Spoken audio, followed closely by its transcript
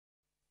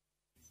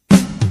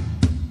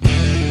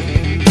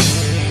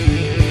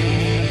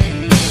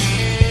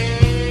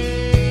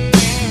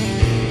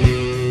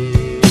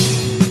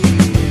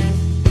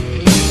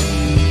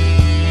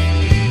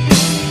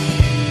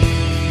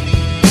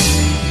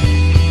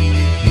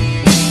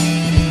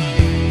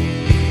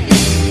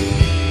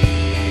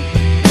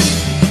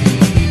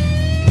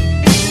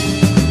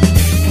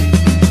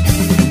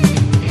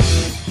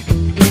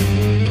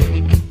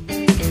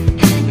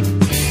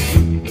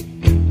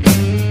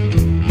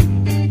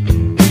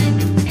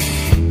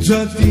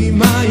Jati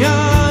maya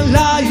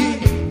lai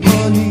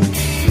pani,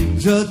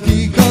 jati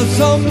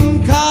kasam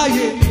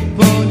khaye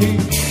pani,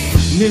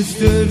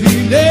 mystery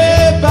le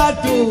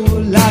bato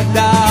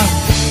lagda,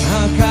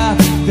 aankha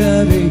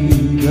dare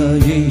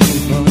gaye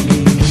pani.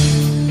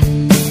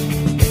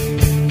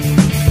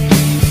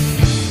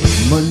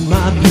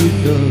 Manma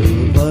bhulyo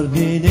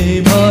barne nahi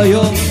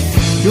bhayo,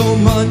 yo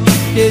man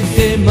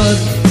tese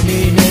marne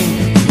nahi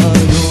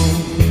bhayo.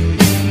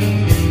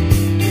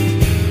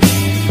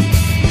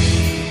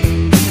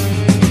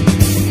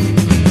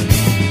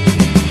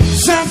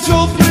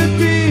 So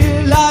pretty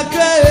like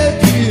a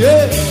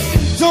deer,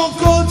 don't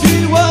go to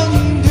one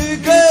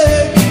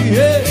day.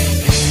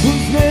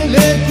 Usne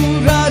le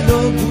kura no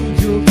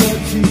bhulyo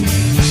bachi,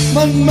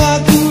 man ma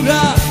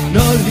kura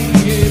no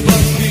liye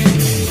bachi.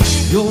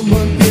 Yo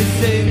man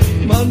tese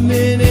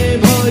manne ne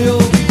bhayo,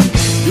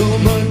 yo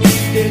man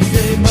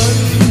tese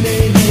manne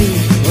ne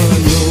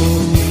bhayo.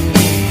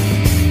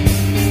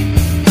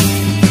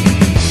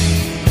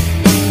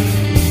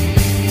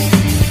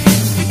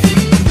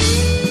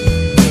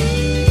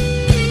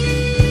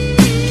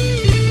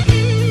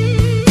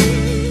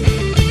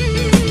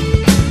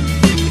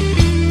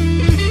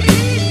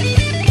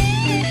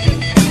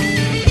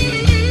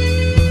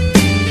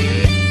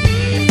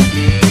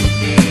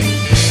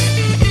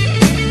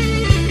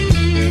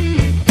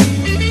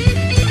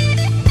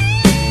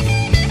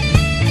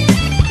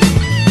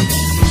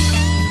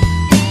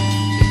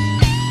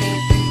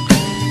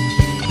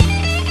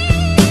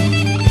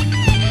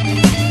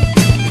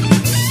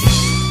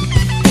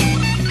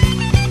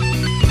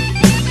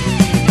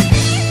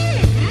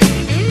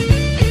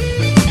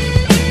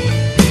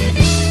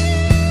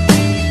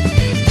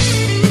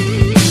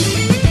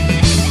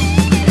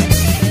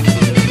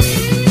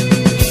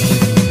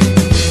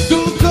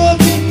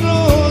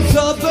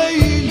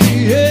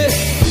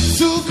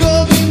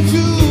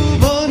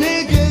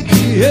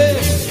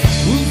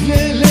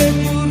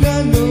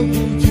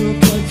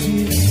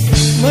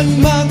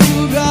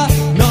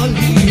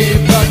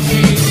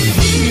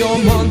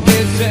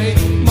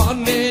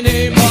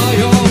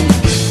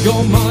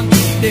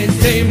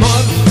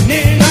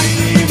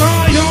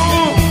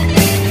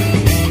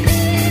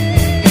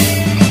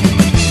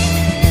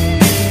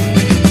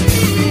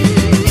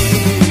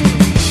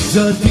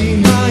 Jati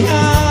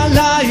maya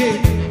lai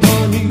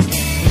pani,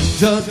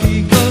 jati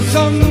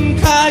kasam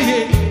khaye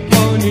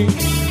pani,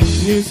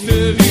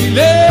 mystery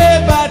le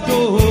bato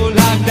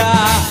lagda,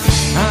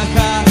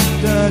 aankha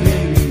dare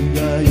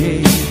gaye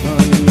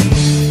pani.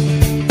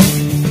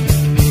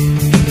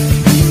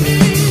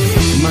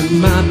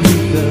 Manma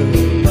bhulyo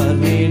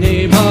barne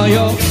nahi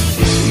bhayo,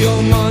 yo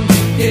man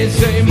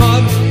tese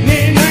marne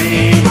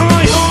nahi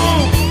bhayo.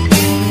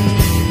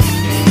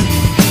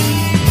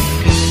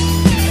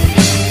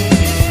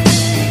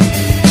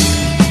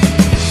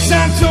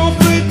 So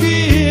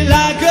pretty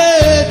like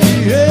a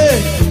deer,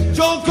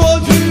 don't go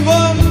to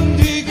one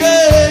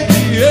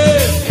day.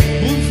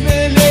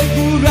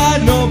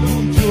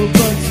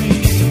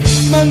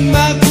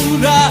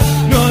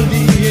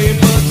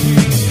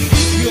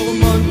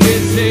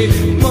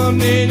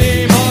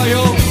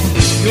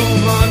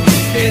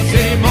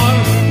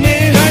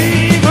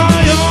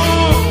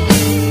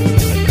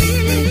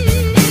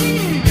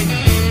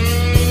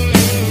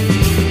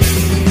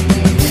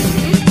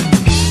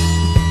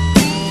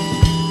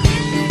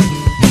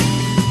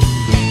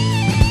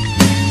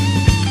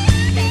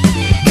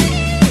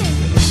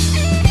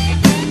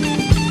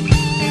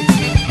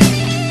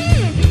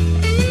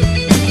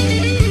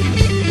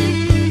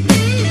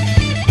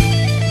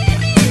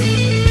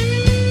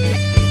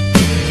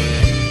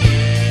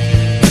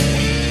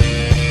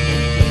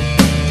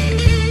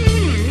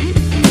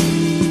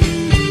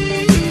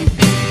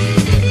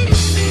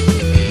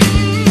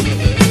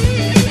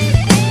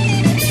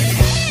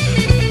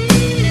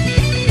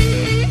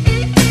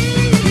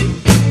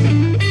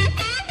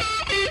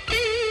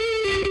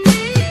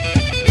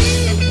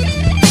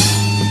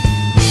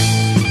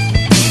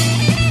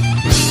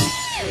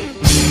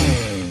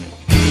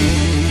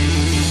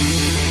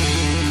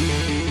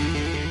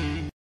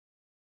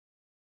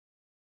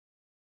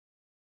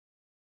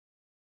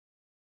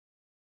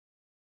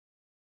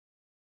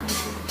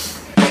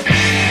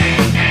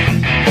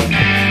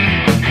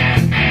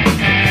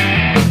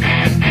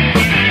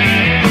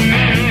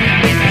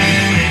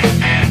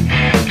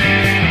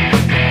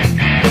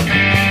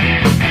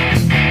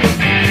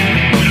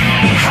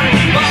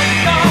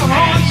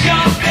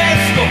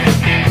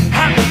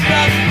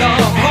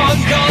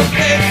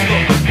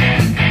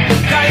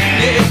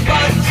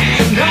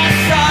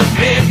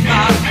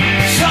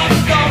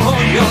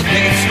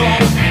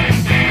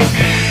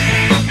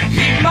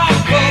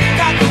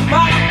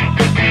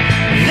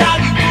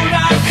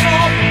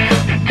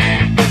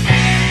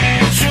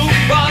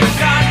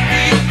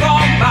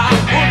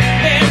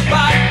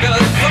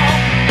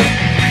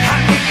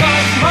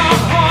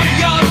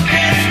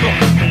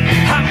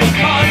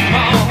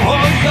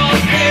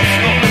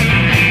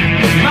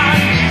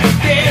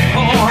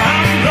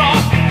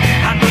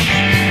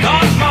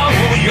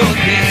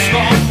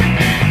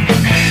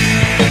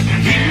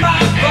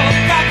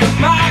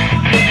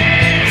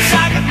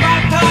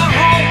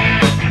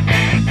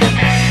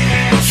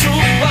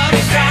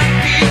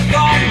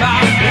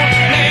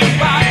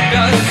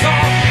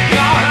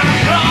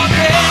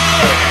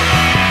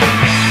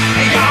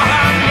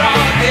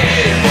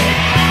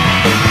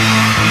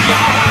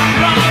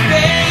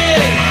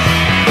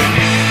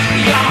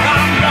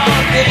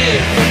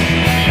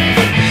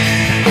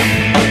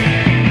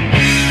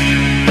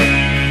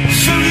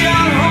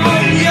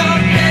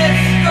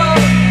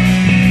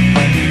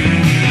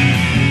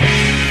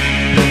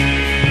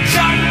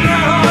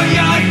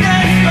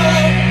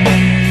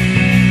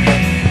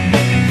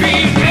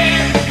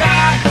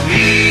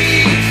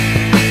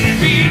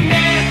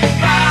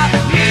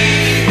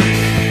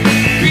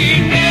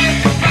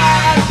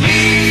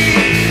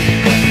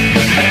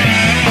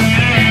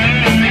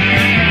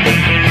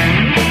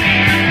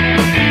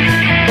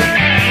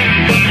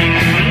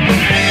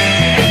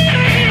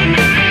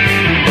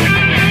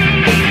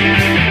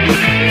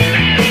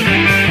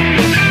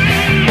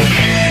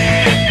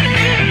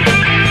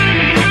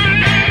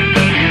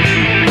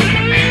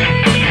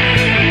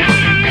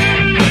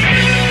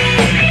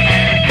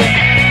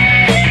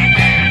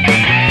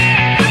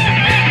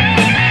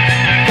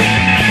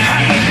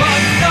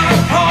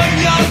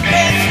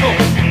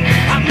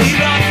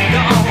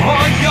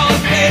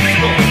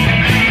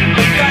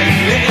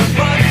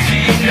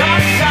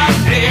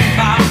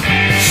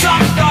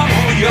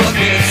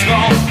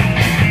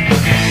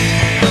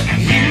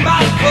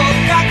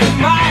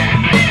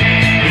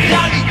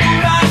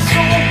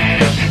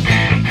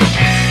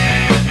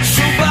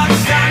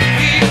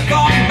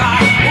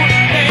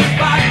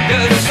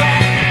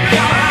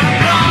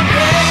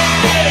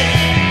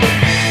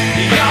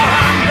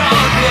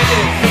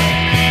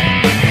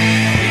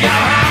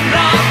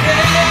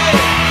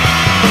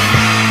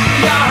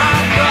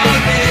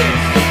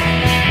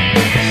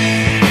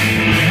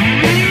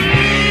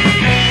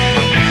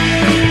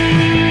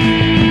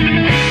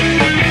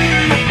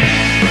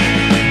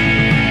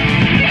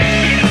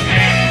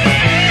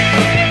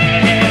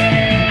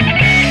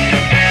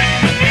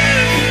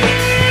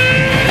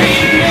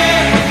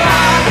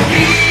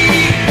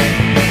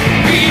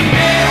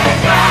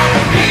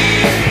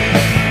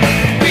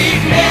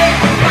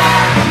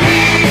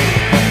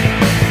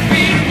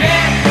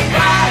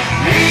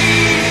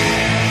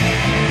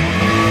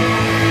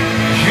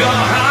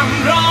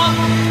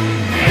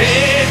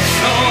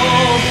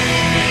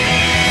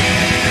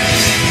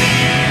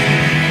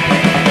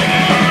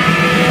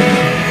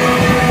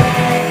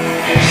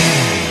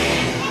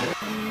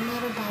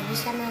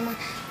 योजनामा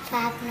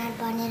partner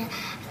बनेर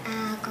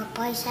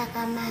पैसा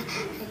कमा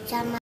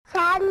जम्मा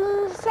सानी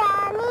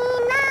सानी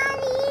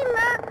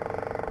नारीमा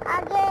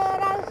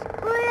अगेर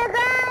school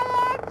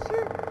गएछु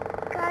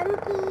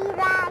कन्ती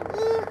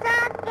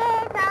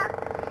रागिसकेछ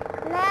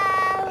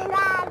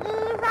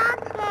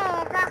रागिसकेछ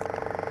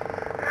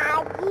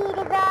हाजिर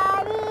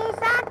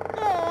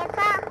गरिसकेछ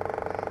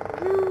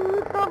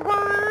धुको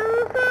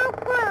गएको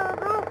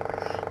कुरो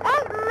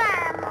यसमा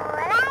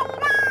मलाई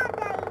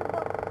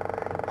राजैको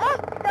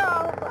यस्तो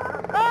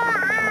भएको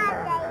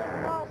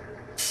आजैको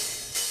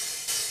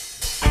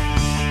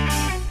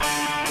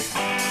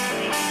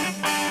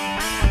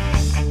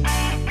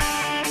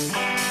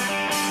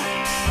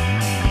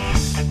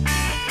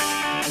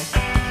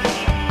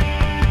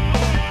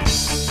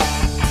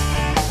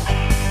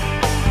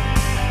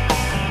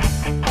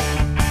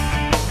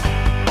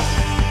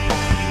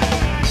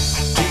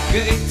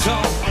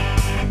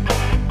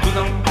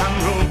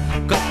हाम्रो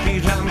कति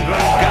राम्रो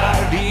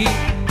गाडी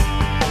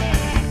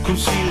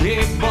खुसीले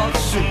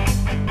बस्छु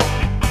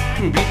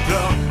भित्र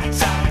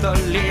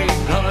चातले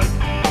घर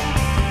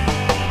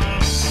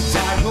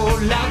जाडो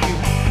लाग्यो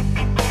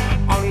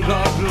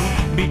अङ्गहरू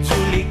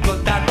बिजुलीको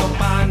तातो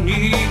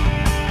पानी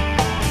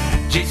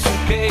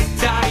जेसुकै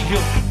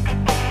चाहियो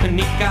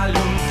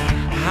निकालौँ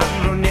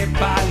हाम्रो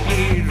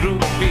नेपाली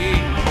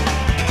रुपियाँ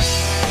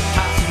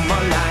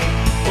मलाई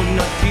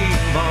उन्नति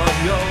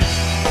भयो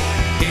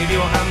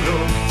हेऱ्यो हाम्रो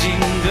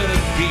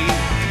जिन्दगी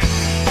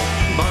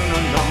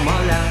बनाउन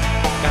मलाई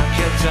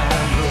काखेल्छ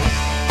हाम्रो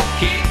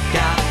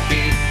केटा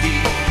केटी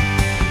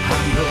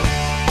हाम्रो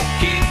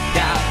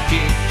केटा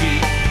केटी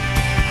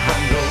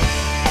हाम्रो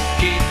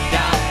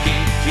केटा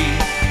केटी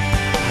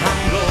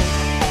हाम्रो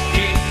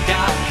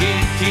केटा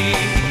केटी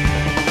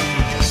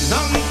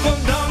धनको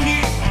धनी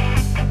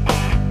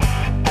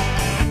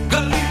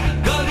गली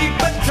गली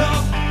बच्च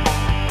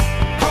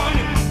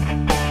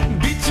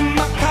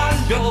बिचमा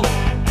खाल्यो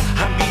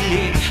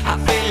हामीले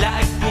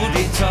आफैलाई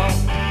पुगेछौँ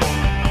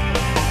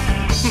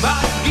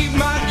मागी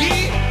मागी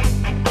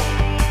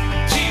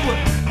जीवन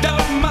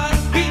डरमा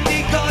बिते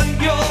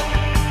गयो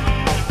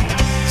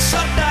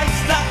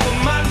 27 लाख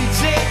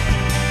मानिसले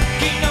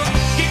किन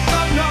के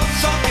गर्न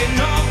सकेन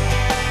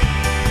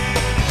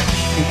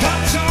थाहा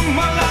छ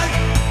मलाई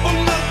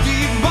उन्नति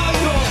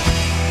भयो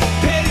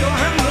फेरि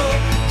हाम्रो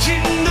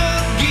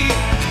जिन्दगी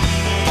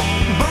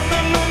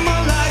बनाउन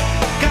मलाई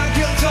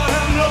काखेल छ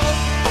हाम्रो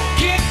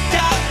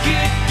केटा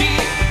केटी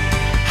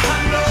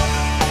हाम्रो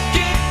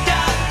केटा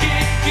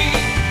केटी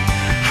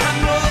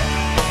हाम्रो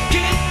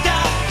केटा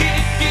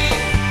केटी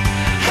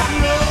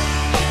हाम्रो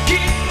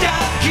केटा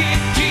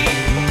केटी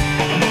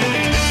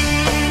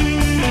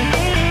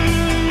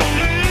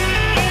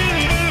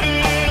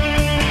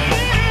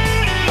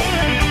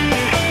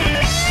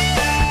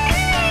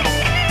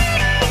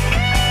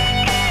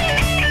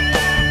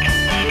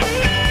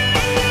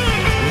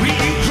We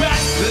can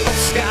crack the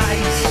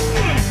skies,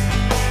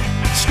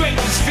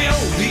 scrapers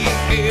fill the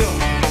air.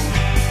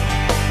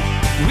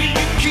 Will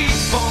you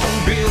keep on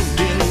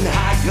building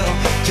higher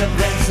till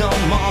there's no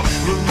more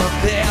room up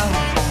there?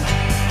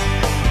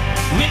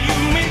 Will you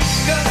make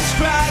us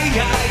cry?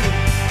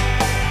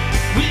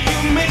 Will you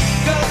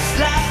make us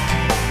laugh?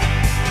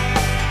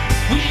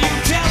 Will you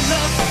tell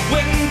us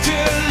when to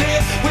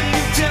live? Will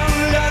you tell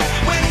us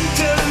when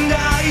to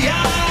die?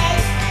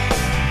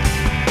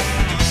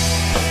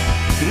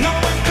 No,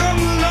 I've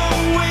come a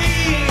long way,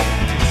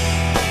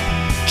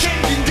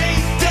 changing day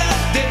to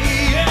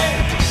day.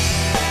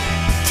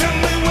 Tell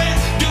me, where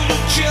do the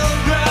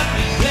children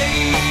play?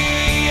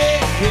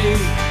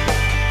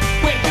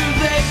 Where do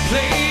they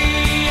play?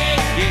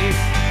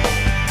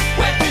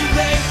 Where do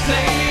they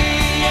play?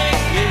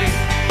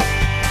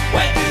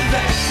 Where do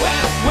they,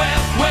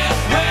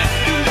 where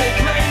do they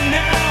play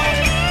now?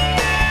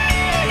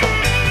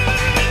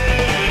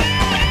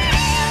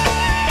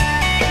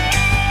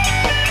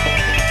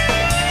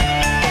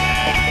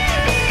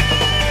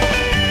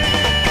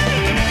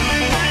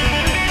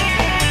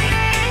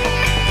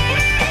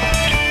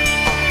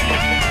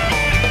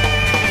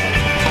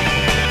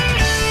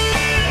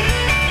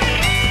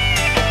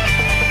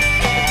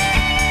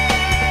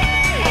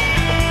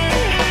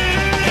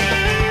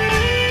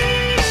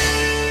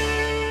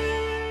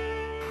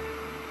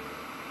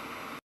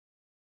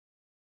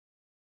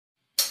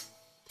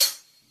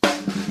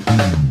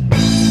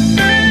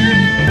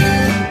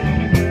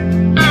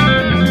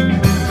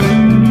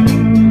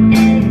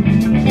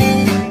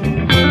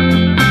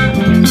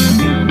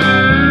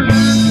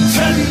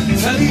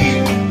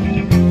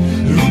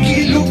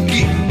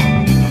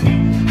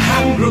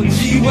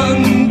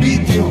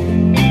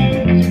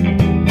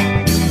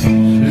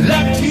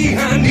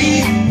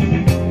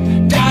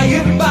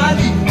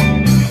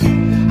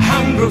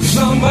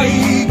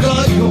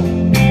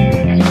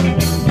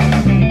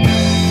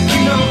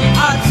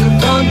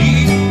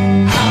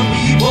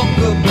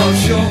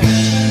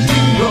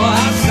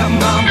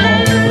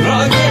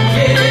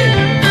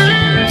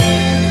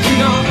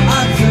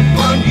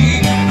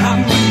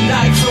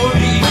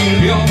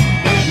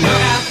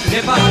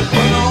 Nepal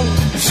बनाऊ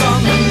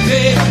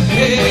someday,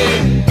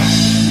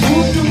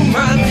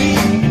 मुटुमा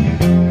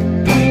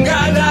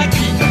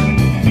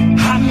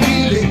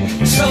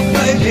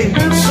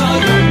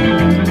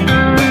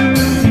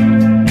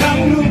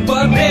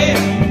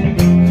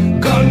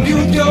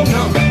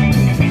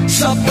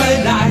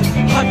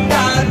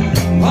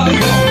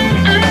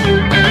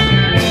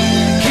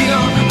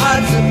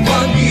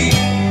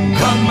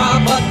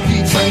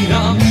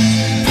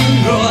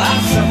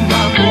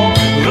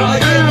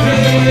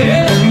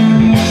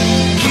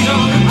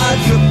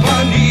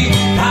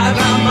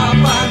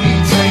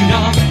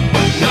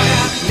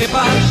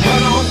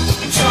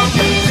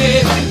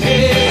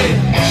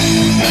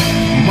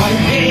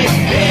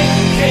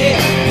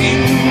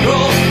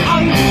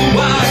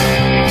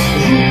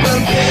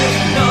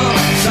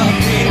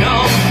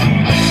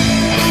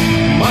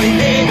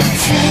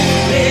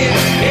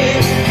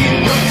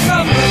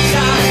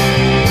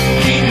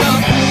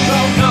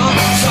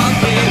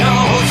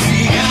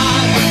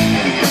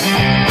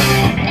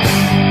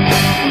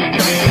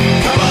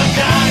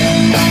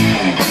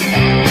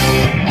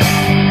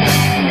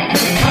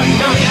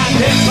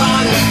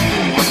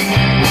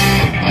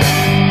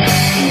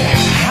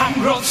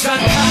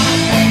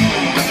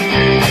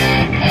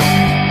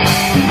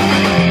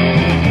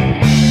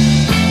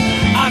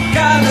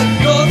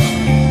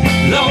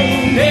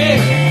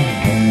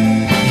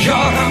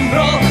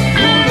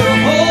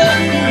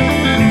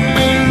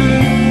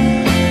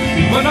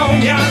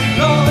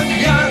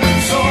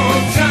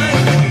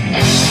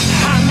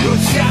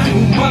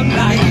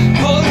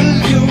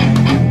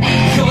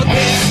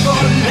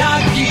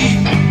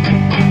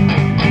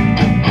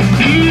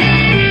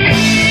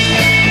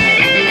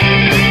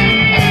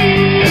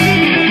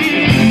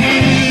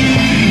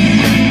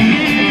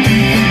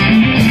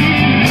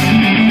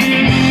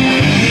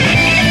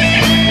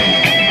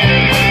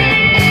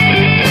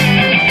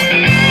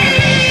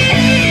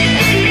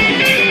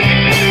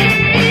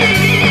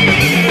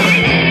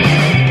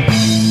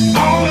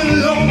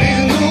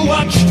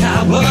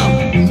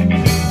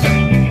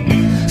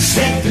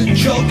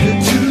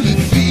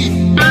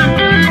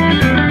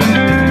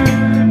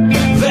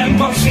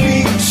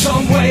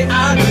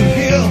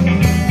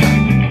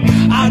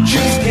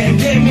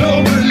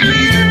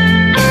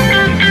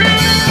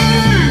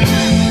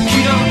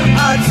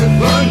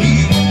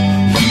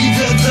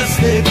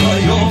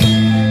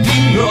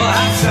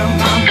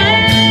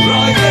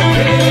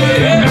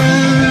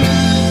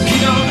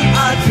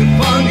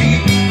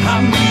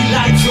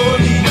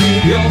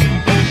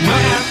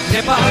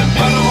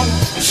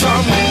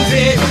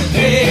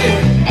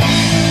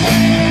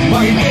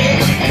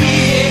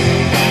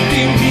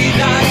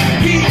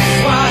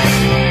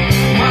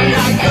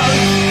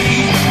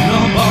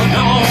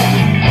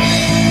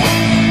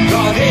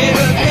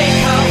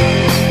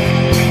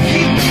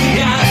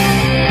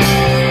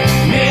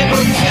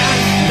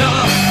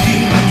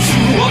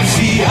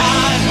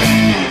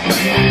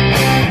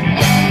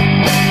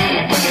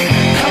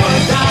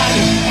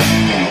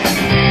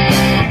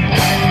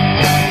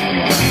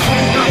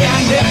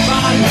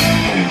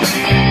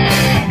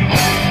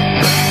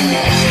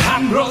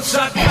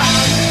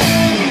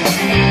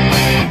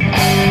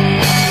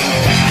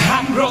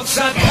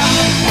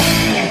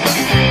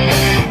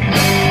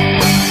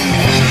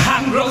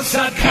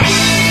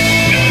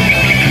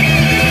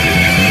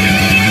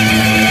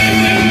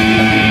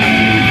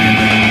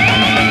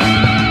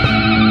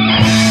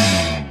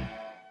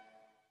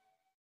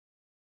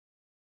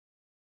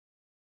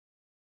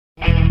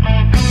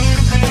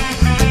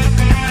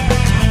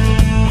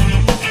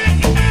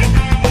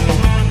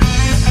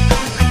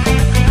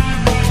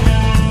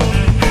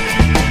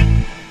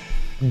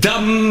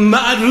Dam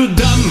Maro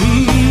Dam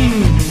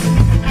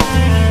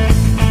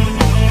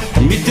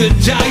mit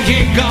jaye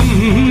gam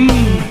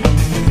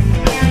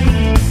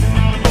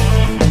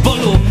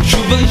bolo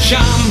shubh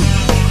sham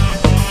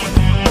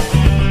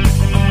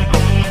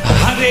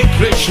Hare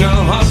Krishna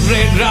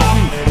Hare Ram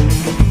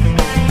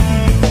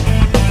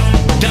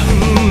Dam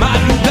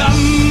Maro Dam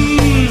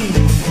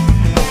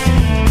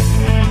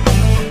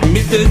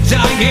mit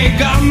jaye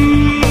gam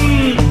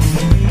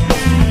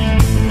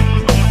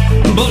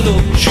bolo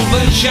shubh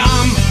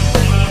sham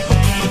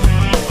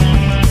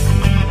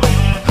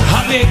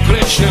Hare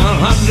Krishna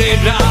Hare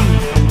Ram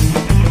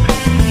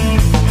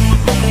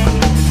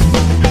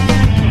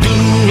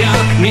दुनिया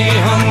में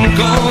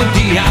हमको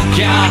दिया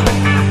क्या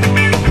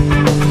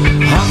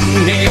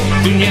हमने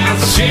दुनिया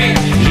से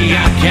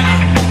लिया क्या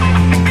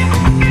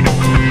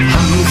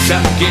हम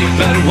सबके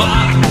परवाह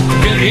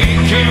करें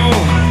क्यों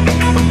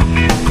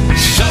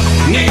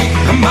सबने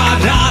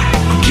हमारा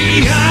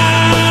किया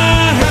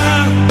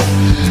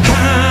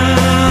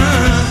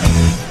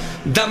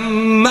दम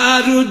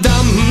मारो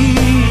दम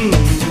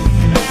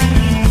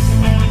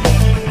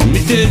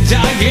मिट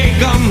जाए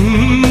गम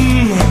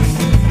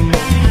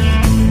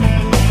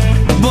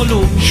बोलो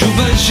शुभ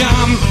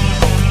शाम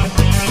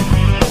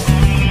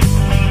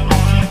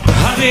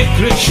Hare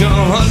Krishna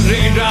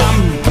Hare Ram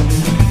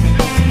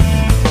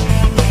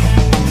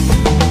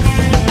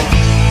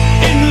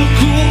in the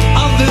cool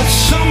of the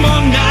summer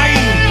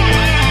night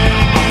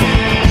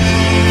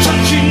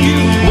touching you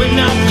when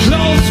I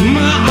close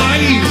my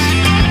eyes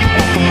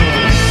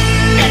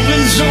it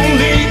was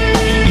only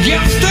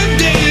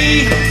yesterday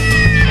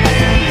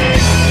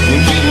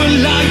you were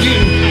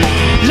lying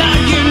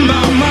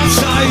by my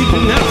side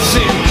and I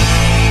said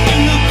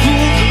in the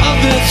cool of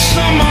the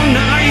summer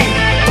night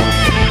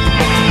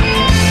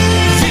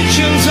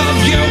visions of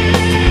you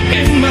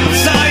in my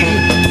sight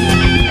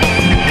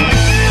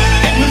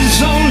it was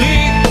only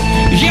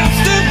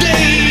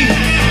yesterday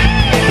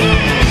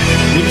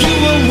you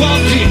were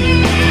walking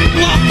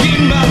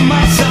by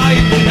my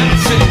side and I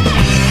said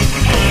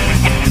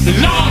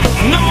Lord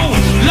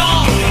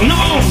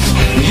knows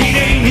it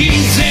ain't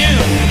easy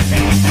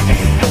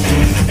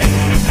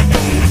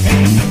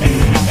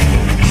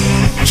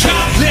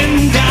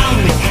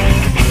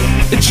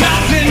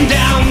traveling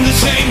down the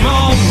same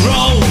old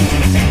road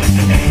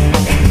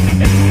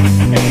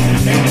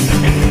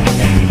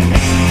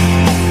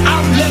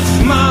I've left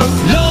my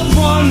loved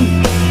one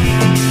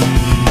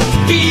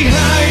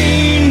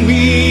behind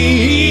me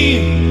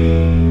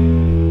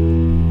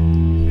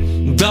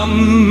Dam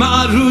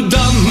Maro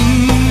Dam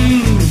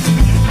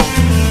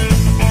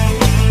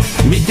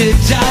mit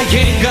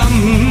jaye gam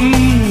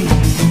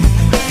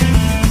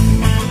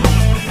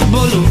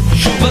bolo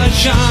shubh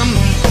sham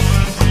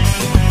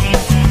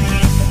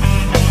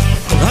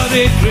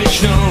Hare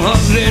Krishna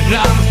Hare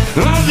Ram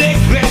Hare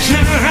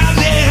Krishna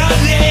Hare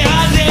Hare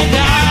Hare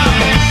Ram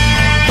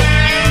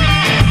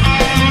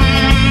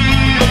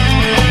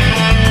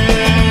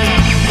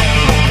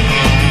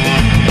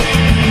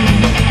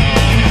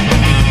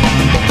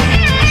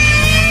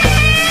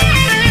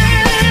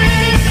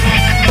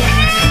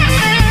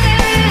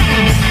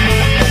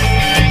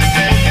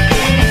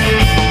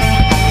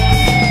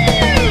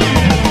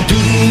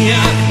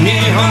दुनिया ने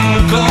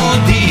हमको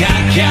दिया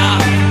क्या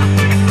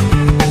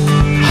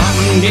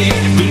हमने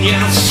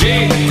दुनिया से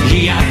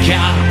लिया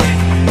क्या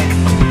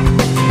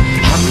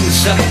हम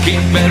सबके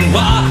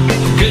परवाह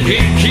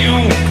करें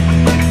क्यों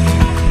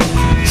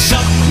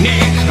सबने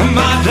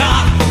हमारा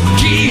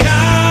किया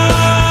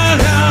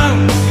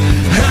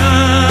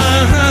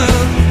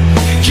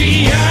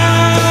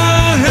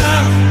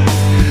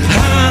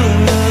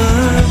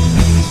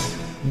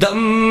दम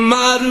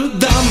मारो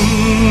दम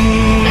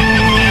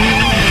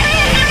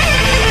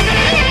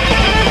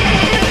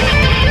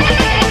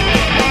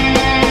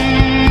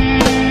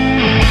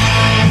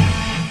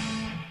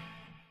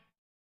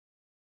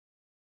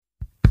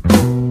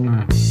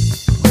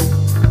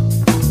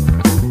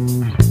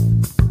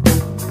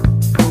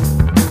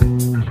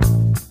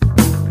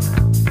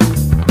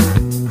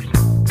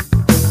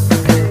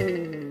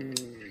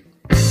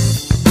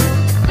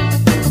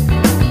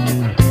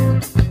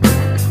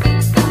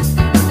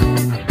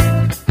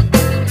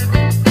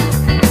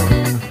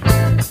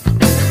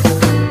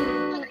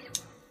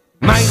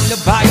Maila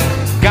Bhai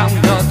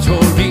gauna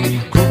chori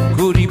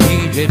kukuri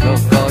bhirero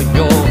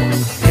gayo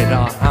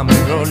tera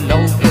hamro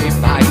lore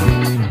bhai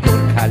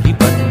gorkhali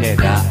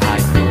banera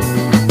aayo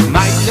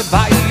Maila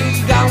Bhai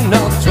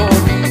gauna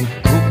chori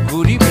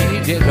kukuri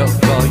bhirero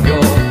gayo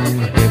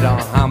tera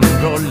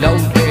hamro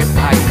lore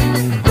bhai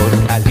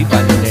gorkhali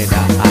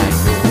banera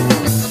aayo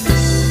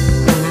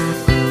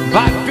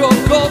bato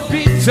ko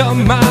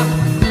pichama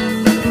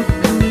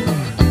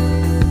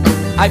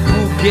ai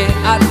puke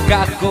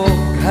argako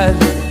ghar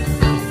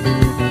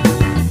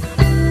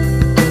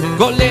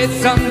Gole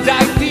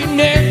samjai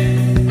tine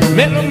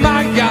mero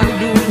maya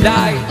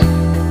lulai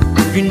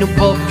Vinu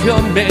popyo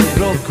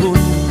mero kun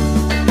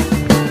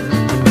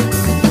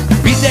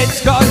Videsh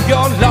karyo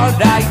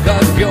lordai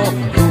karyo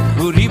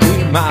Kukuri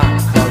Bhoolma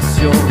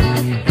khasyo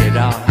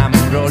Tera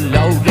hamro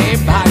laure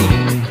bhai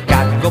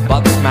Katko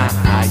बक्समा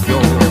आयो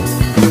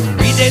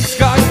विदेश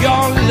गयो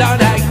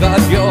लडाइँ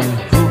गर्यो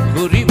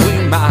खुकुरी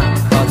भुइँमा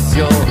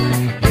खस्यो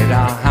हेर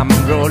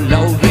हाम्रो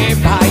लौरे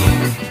भाइ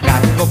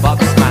काठको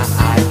बक्समा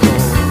आयो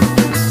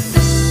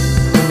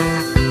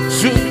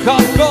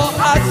सुखको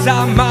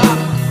आशामा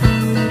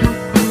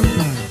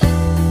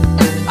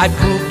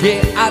आइपुगे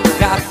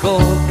अर्काको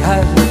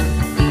घर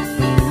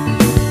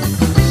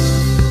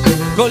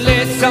कसले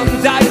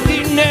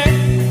सम्झाइदिने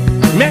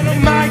मेरो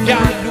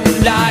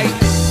मायालुलाई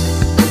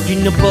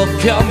किन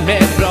बोक्यो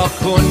मेरो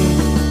खुन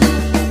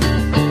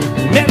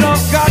मेरो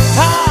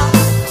कथा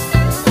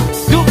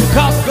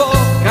दुःखको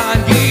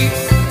कहानी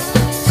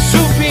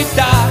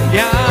सुविधा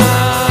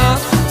यहाँ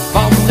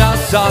पाउन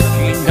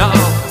सकिन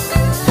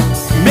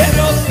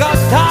मेरो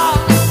कथा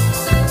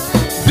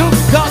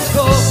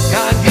दुःखको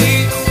कहानी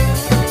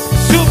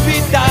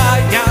सुविधा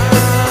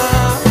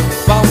यहाँ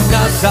पाउन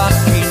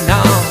सकिन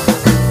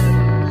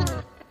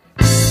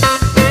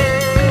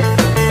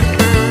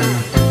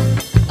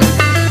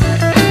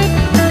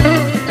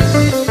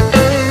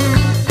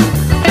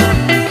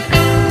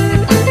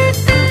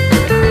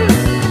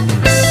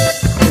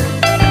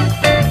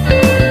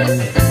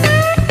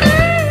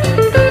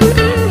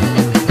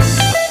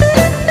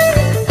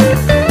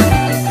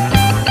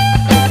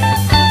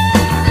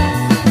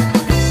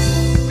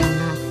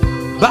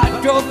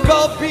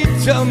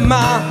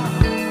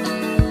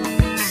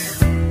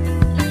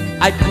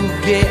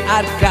आइपुगे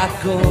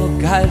अर्काको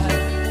घर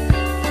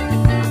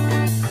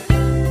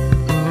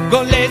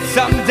कसले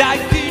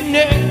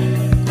सम्झाइदिने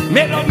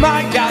मेरो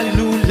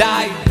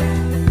मायालुलाई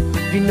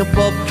किन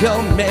बोक्यो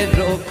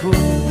मेरो खुन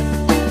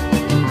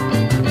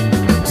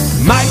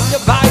माइला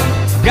भाइ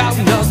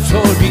गाउन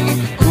छोडी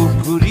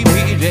खुकुरी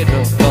भिरेर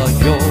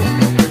गयो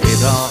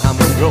हेर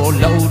हाम्रो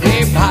लौरे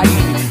भाइ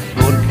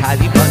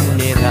गोर्खाली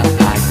बन्नेर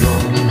आयो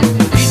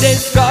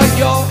विदेश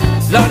गयो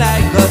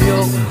लडाइँ गर्यो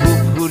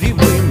खुकुरी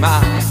भुइँमा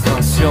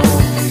खस्यो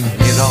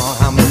हेर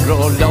हाम्रो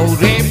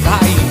लौरे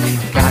भाइ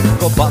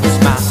काठको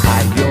बक्समा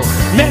आयो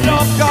मेरो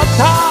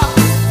कथा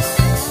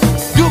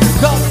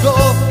दुःखको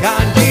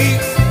कहानी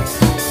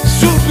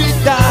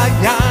सुविधा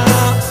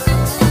यहाँ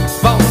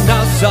पाउन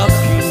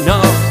सकिन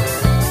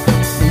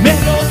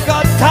मेरो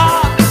कथा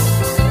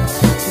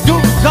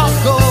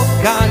दुःखको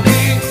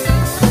कहानी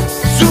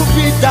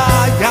सुविधा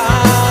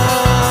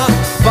यहाँ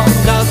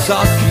पाउन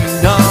सकिन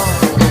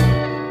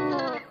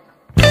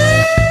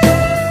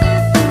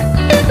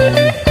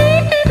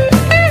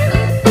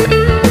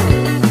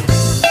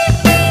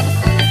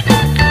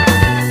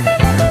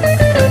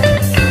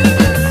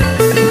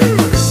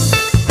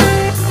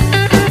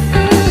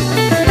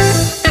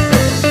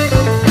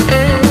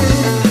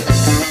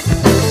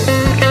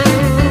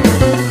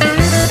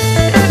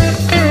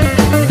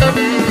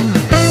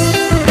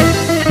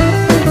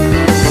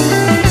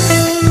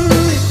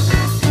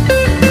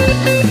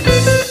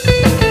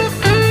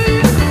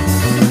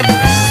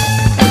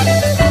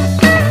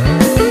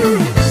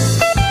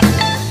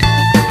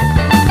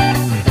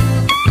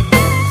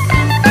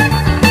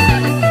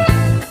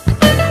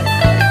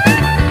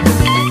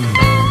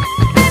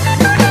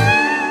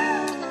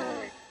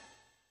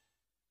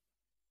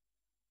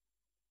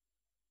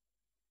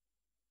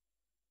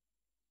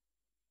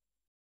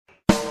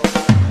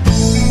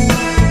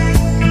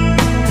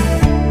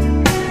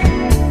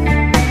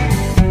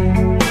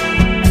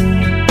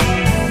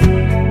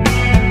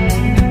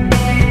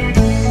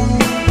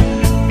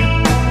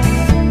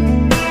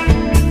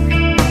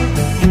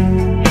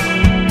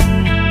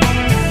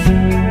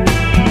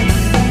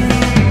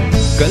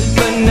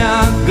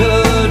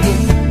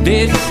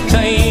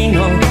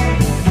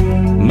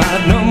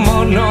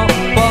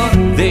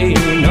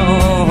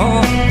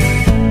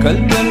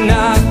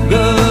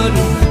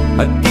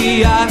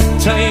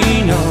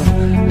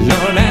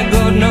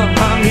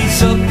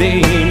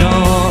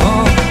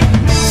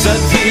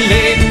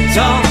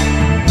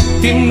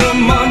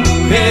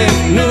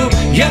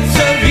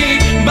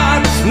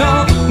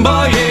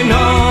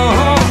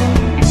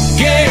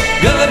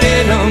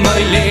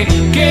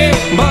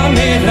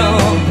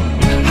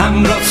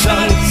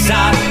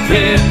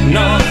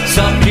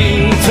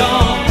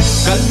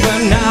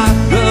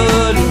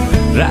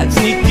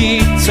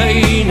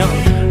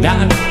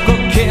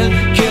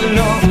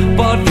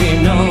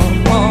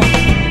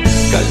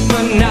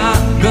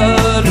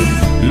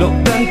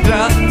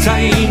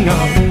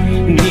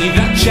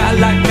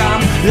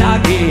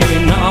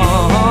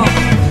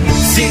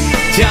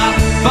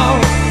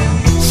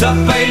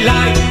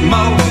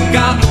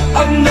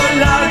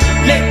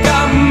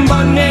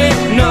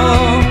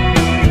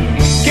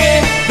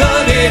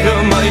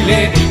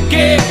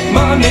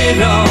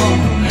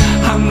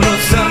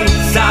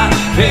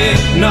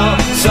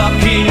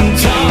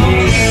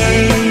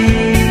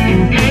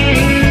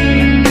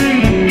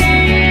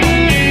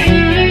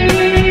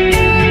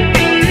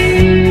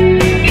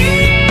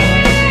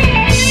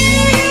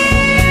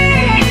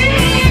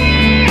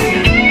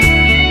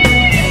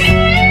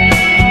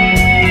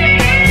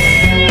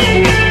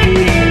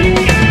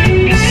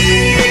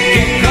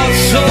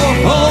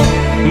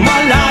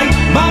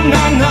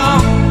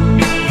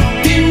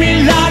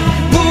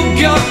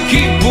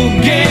Keep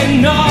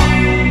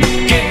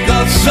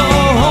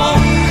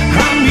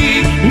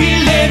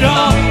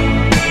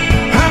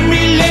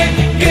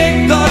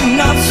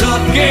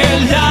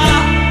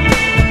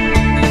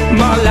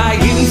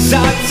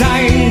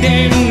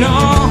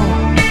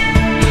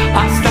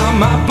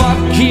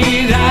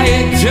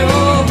पर्खिरहेथ्यो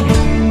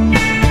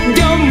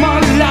त्यो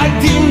मलाई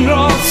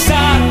तिम्रो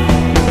साथ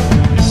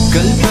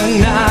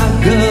कल्पना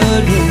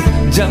गरौँ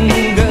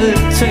जङ्गल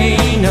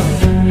छैन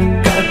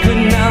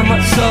कल्पनामा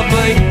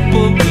सबै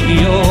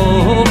पुग्यो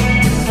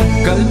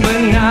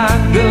कल्पना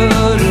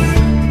गरौँ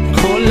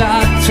खोला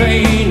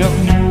छैन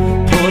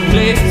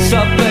फोहोरले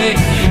सबै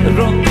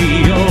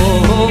रोकियो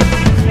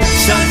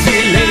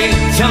साथीले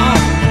छ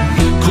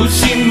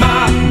खुसीमा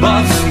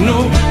बस्नु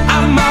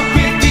आमा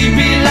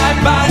पृथ्वीलाई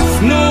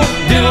बाँच्नु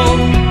देऊ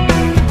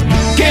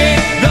के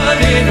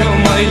गरेर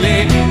मैले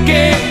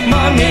के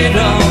मागेर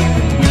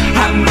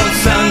हाम्रो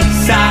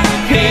संसार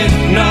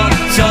फेर्न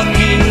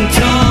सकिन्छ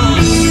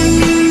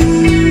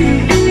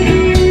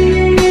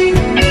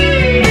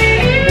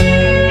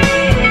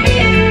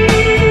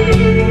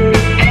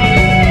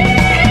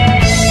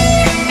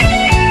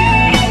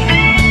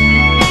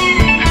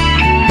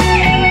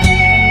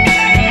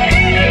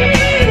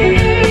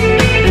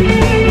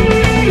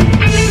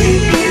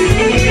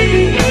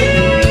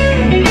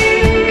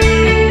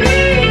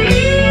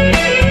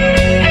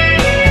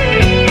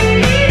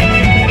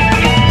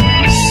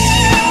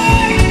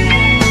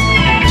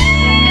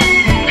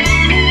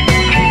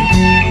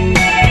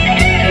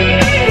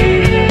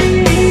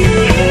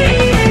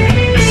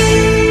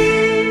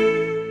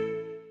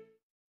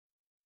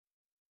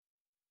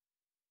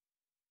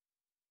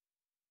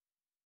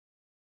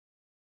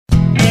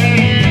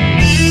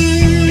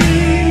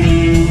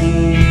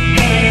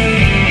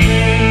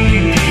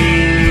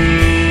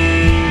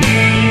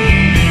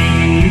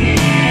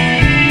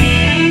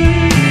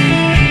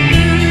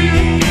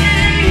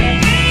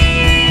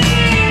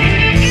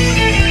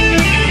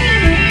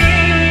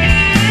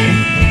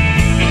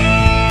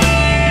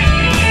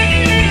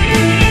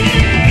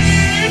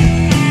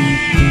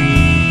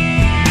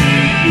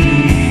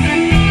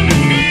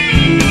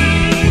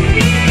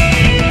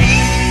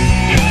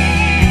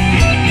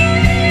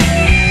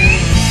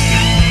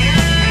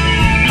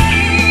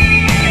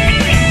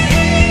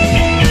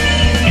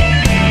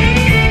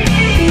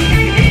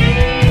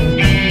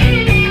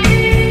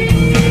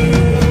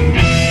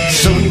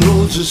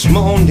This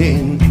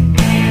morning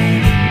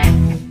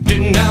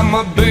didn't have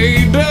my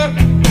baby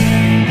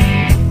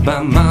by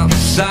my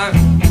side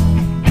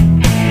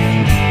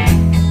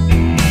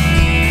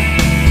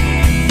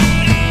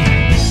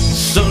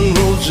sun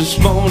rose this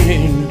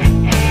morning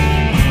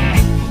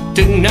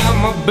didn't have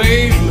my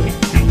baby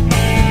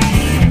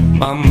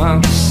by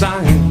my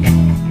side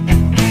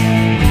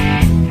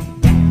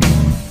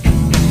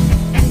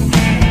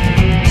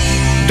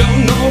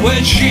don't know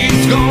where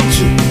she's gone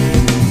to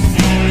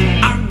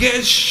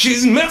guess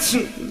she's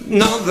messing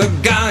another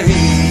guy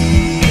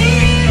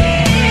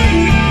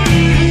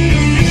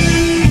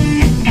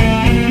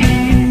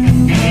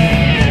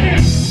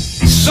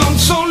Sun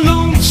so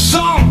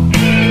lonesome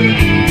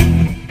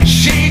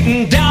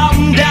shading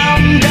down,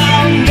 down,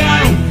 down,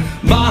 down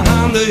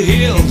behind the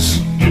hills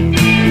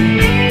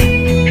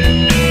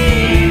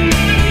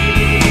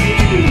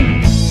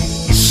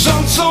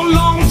Sun so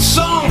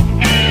lonesome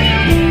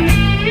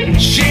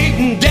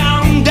shading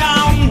down,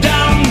 down,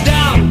 down,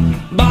 down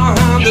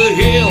behind the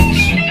hills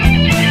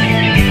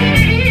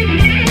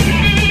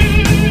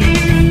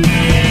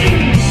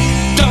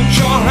don't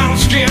your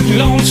house get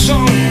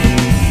lonesome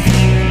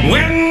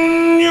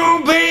when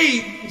your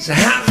baby's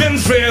having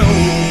thrill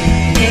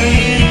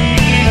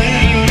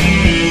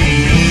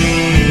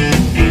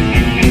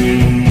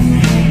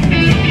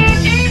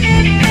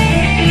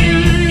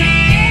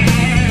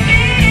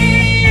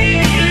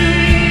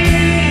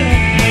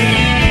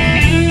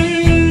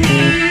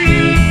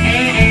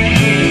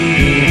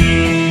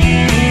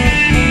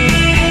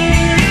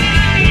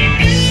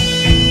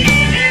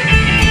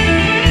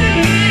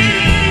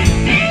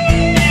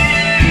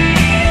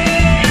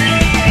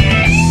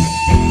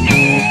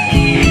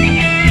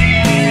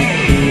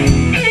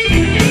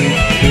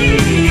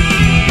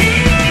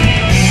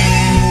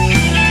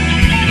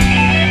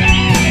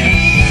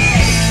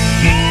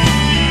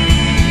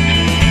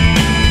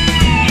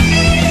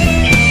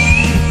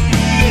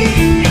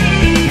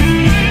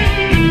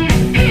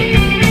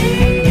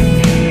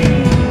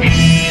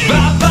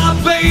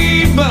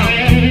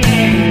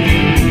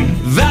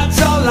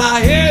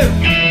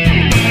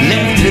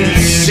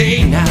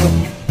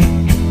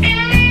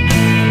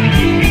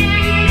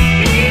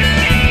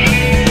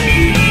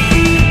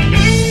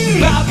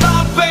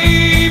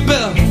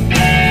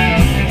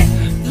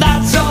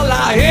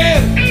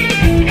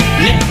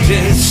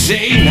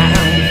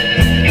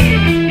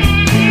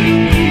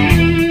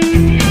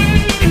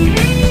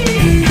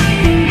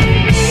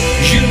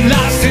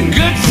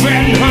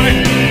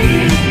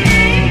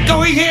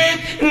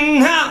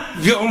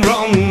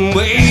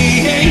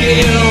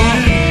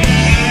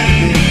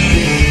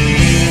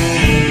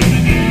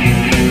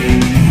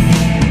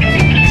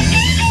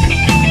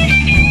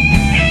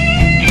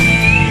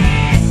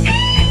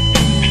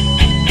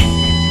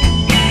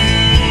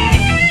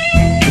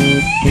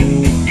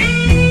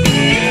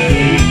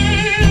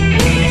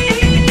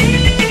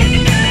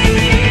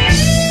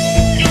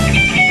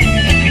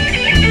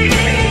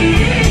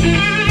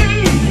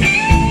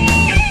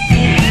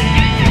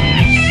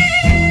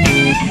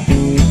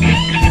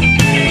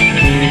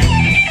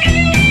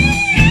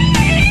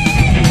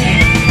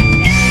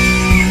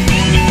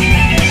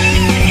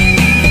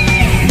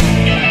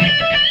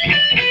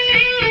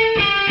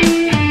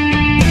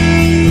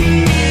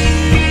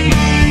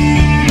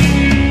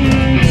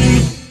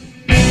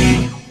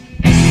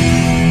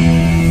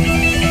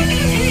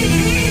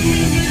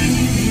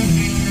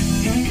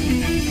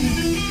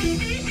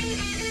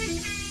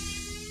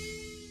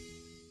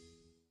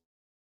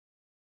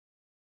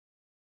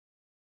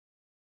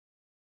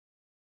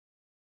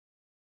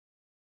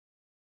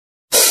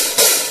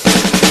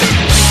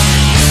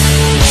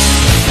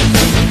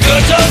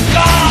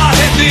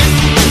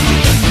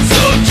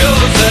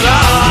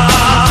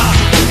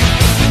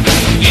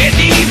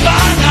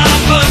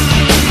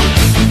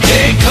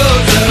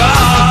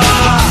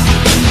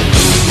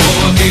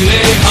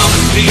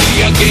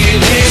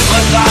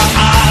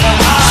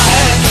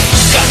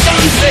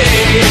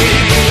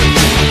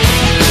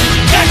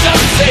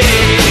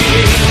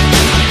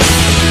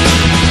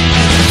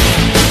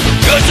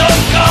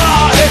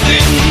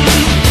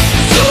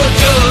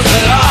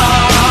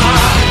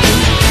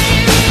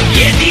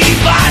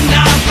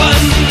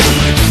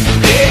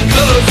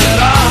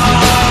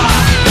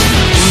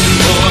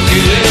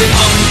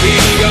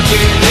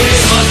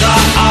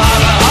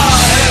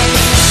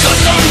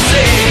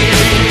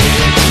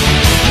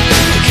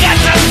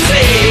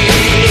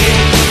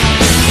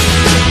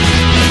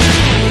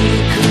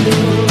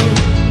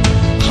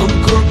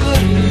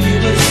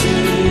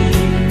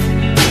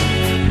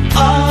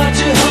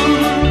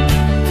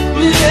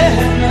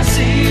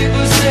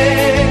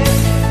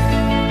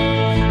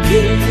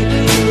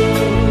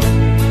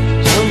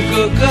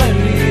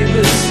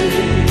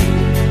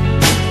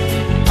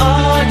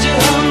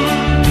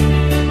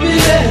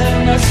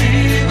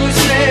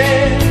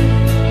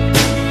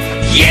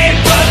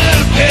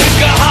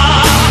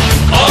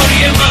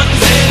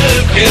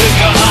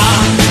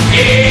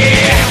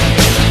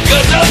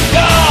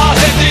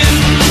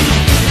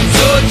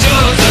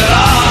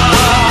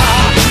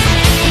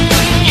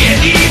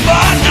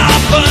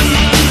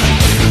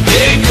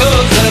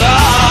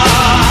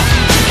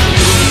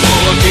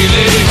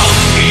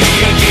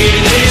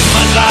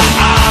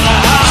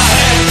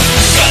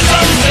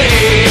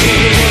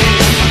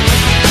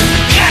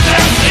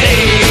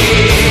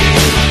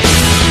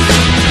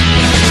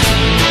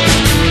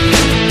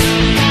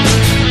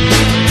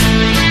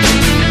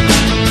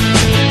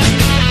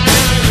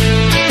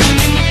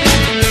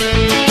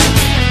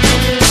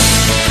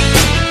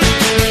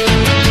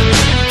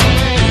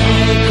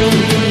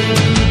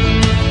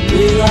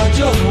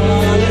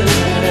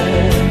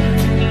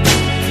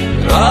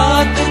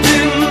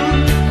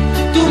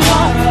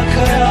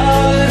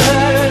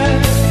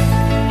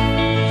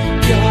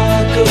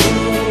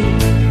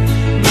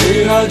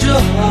मेरा जो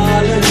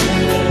हाल है,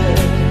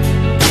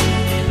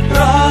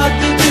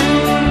 रात दिन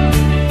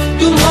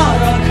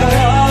तुम्हारा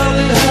ख्याल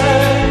है।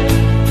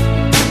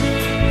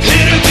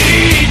 फिर भी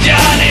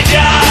जाने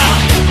जा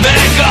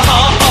मैं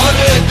कहाँ और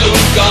तुम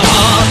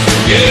कहाँ,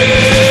 ये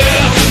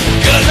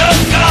गजब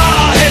का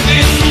है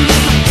दिन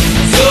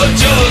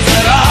सोचो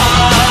जरा,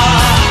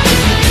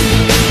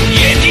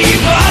 ये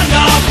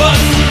दीवानापन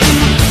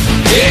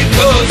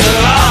देखो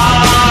जरा,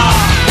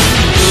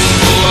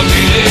 तुमको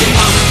अकेले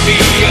हम भी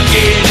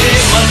अकेले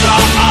मजा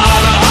आ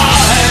रहा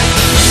है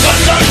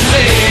कसम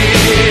से,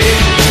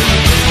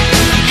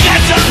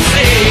 कसम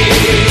से।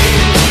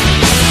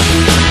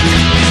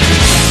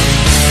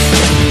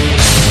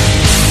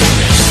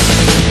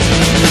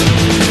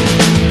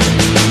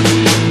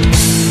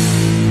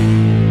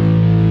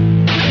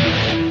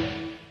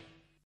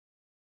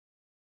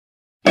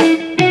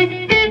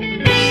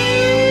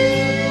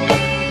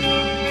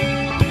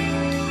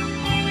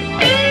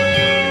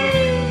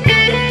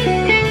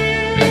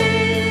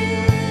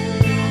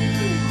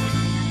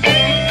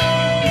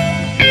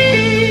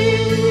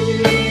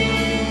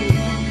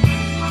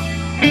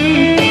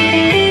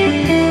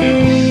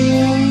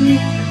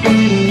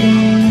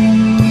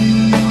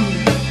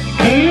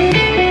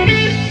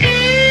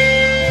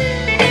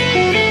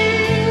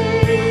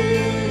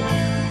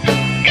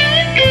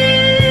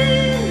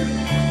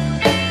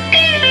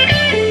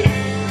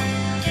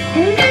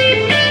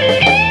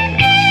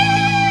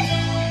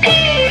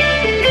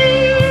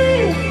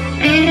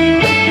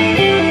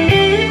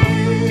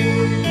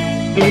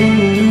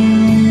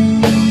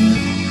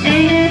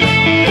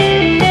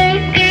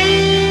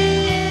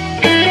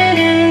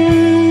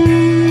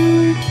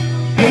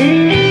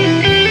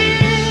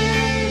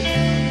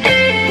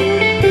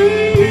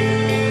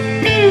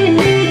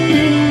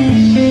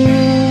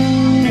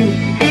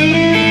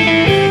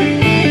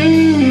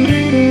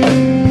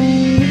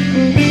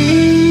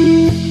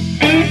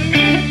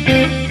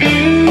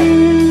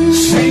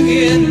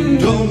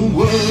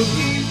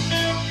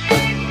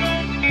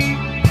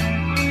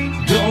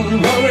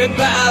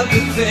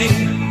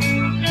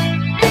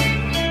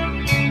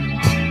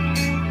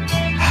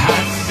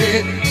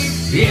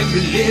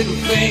 Every little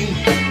thing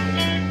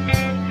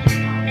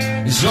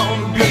is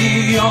gonna be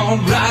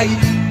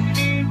alright.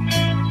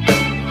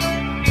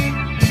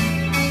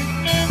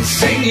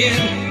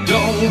 Singing,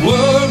 don't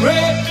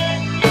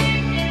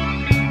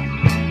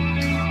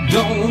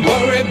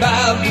worry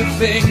about the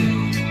thing.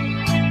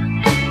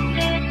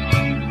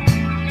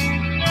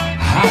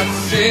 I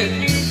said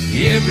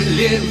every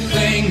little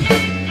thing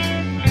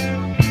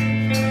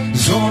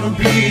is gonna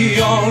be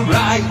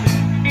alright.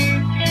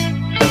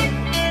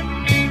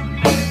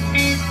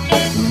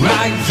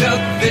 Rise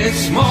up this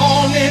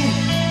morning,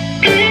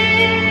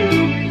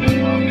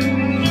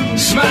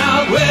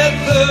 smile with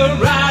the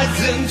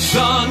rising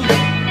sun.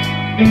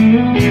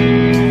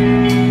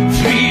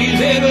 Three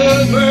little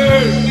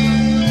birds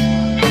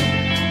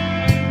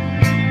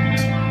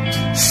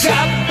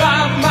sat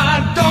by my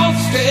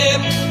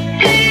doorstep,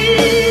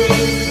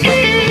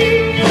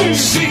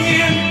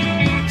 singing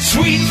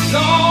sweet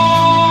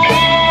songs,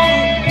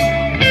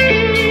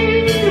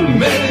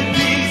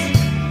 melodies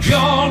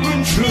pure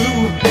and true.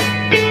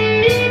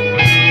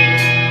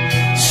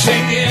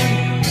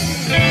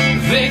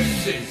 This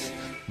is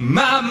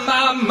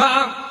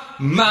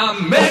my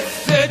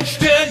message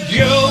to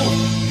you.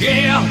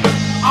 Yeah,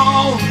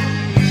 oh,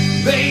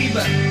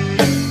 baby.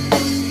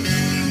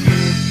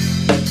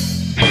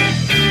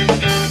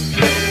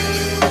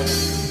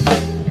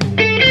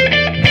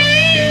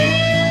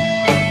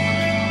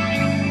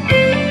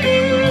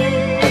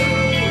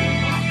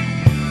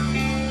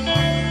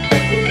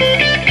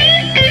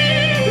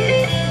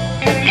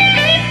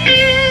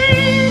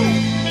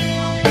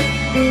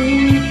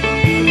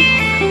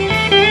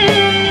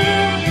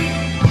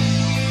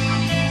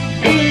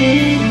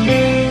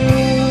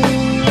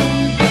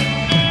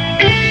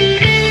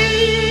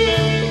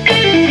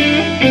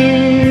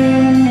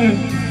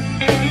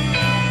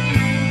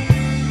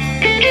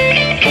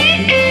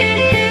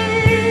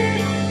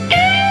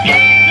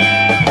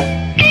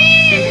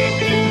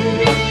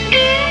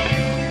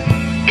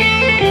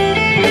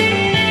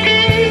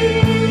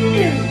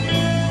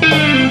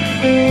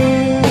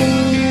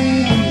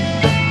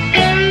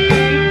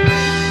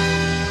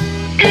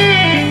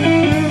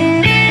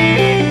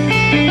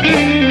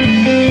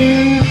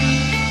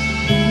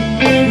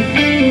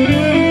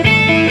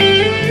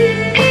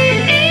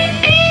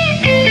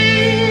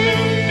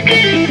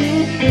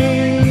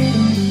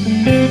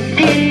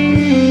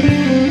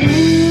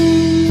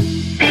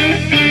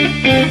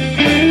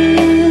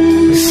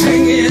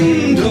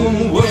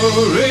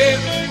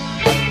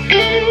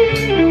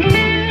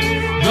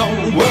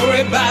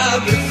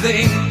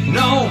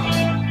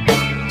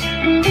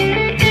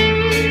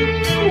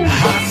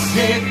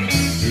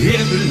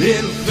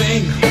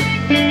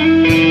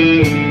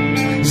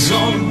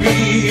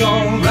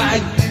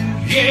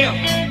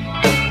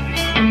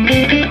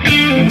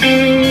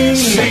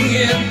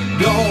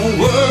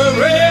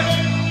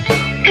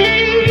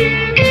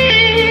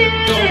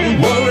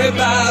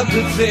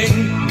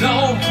 everything,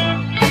 no.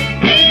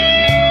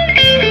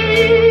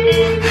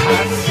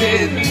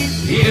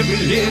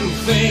 every little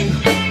thing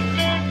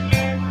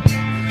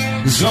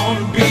is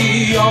gonna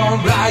be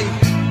alright.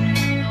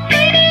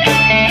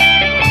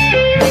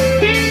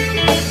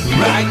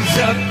 Rise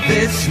up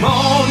this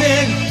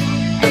morning,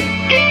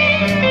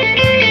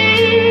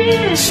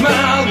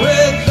 smile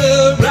with the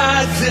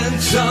rising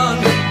sun.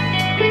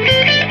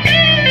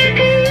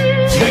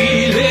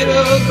 Three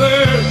little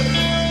birds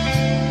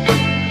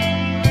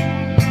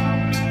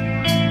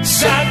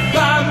sat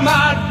by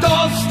my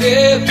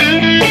doorstep,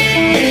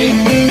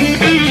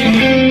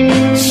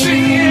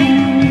 singing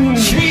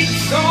sweet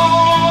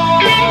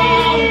songs,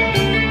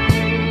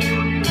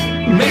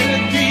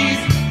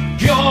 melodies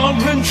pure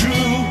and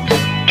true,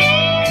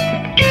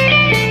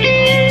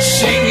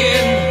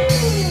 singing,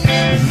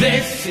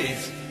 this is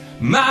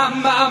my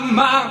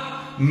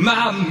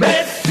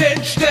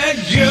message to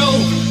you.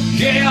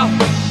 Yeah,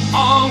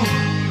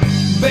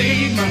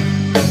 baby.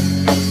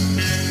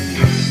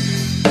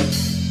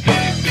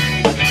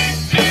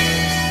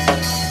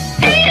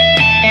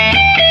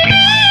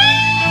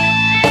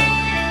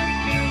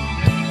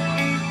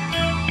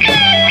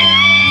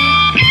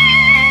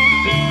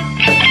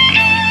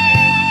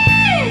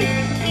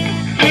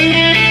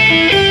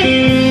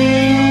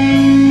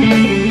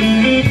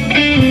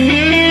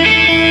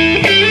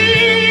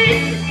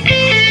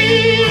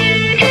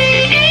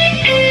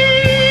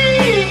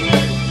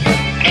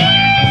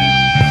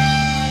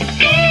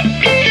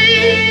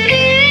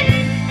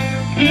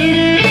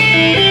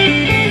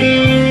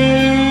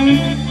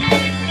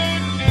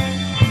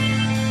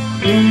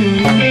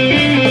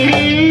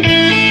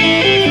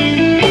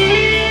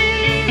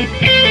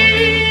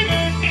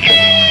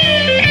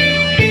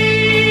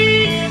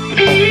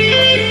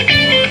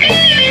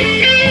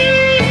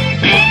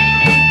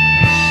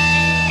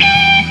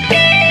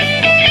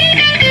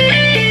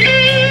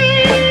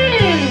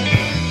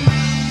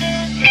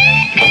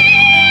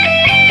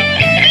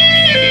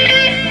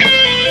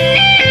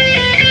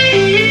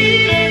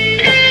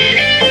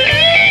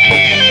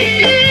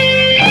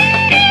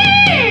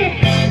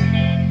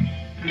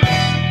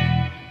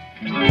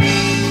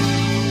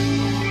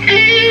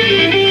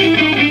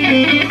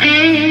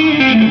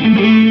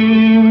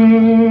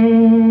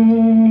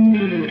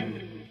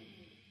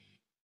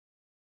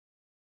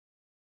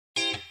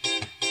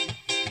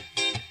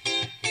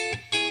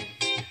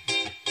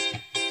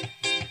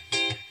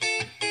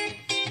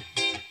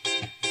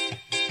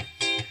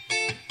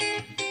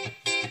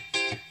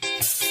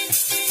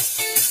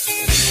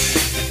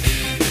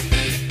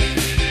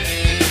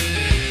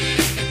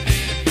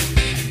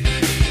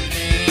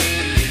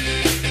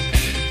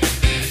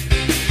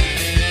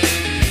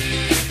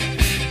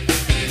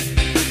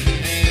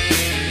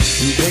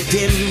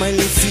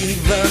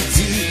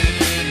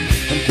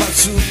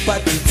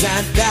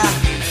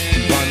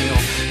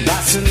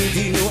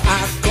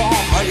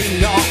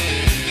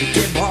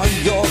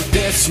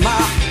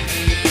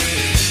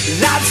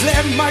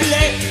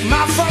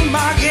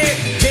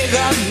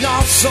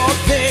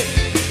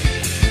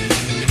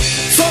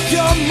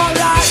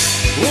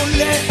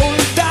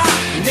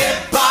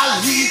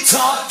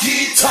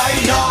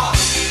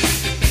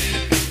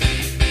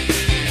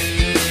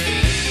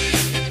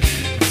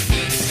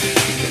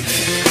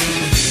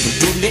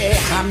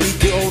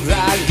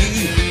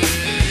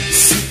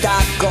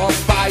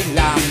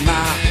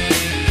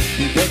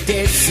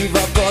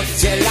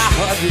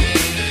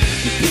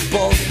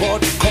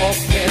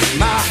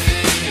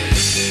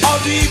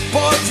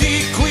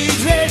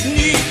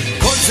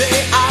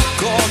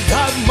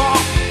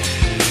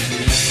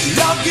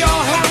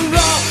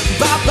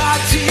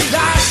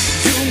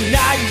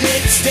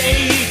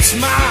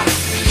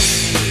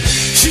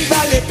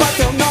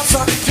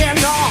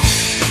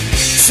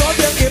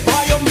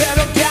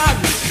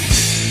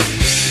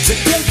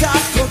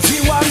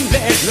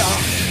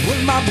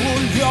 Bhoolma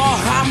bhulyo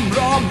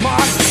hamro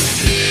man.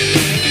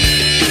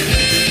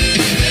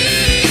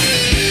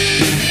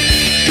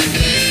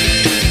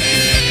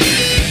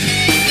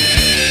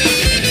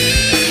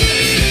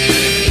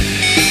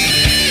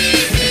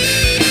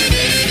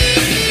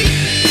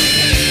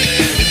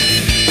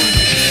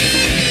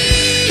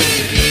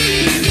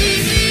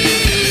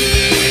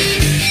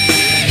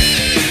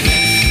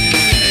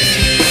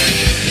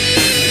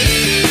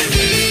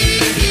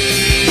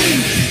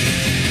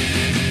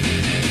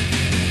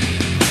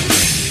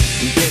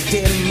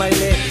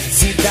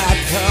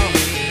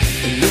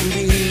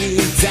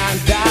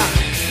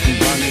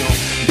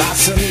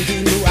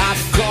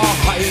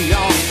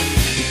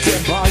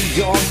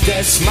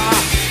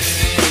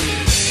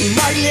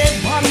 Maila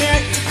Bhai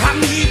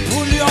हामी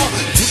bhulyo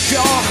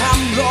झुक्यो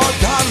हाम्रो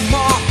धर्म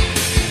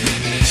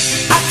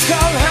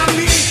आजकल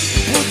हामी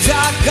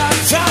पूजा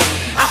गर्छ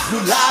आफ्नो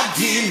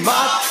लागि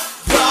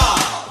मात्र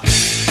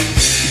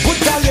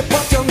बुद्धले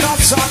बताउन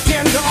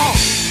सकेन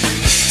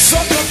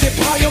सोध्यो के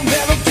भयो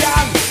मेरो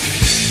ज्ञान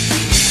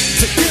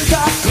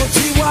जटिलताको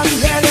जीवन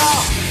लिएर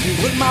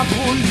भुलमा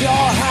भुल्यो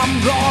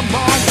हाम्रो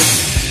मन